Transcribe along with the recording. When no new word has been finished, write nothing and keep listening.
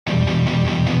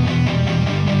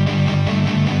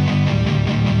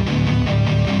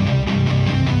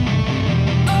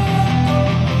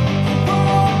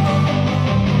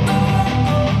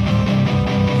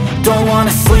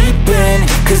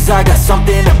cause I got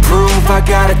something to prove. I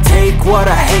gotta take what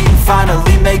I hate and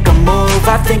finally make a move.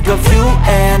 I think of you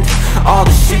and all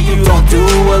the shit you don't do.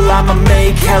 Well, I'ma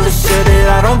make hella sure that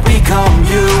I don't become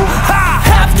you. I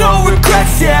have no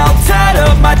regrets, yeah, I'll tie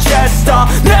up my chest.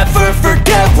 I'll never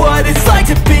forget what it's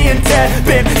like to be in debt.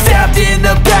 Been stabbed in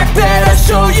the back bed, I'll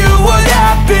show you what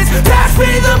happens. Pass me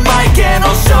the mic and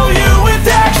I'll show you with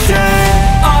action.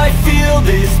 I feel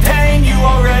this pain, you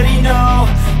already know.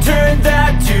 Turn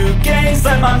that to gains,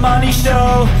 let my money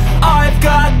show. I've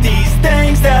got these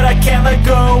things that I can't let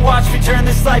go. Watch me turn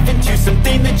this life into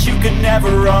something that you could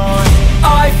never own.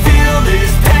 I feel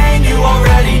this pain, you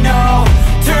already know.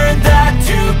 Turn that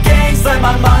to gains, let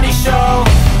my money show.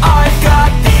 I've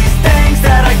got these things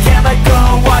that I can't let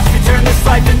go. Watch me turn this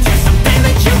life into something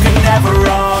that you could never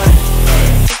own.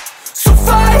 So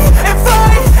fight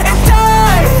and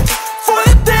die for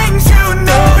the things you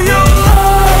know you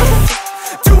love.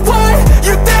 Do what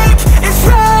you think is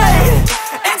right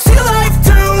and see life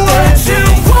do what you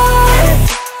want.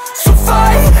 So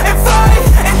fight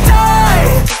and die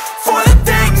for the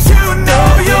things you know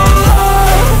you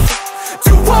love.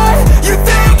 Do what you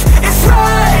think is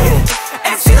right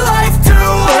and see life do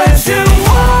what you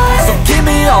want. So give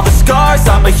me all the scars,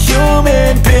 I'm a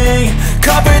human being.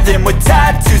 Cover them with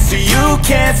tattoos so you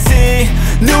can't see.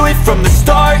 Knew it from the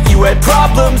start, you had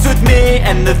problems with me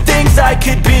and the things I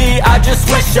could be, I just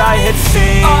wish I had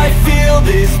seen. I feel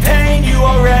this pain, you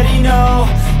already know.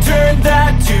 Turn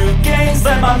that to gains,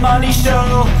 let my money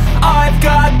show. I've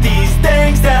got these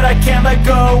things that I can't let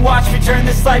go. Watch me turn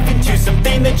this life into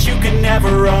something that you could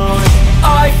never own.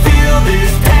 I feel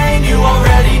this pain, you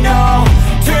already know.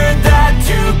 Turn that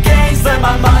to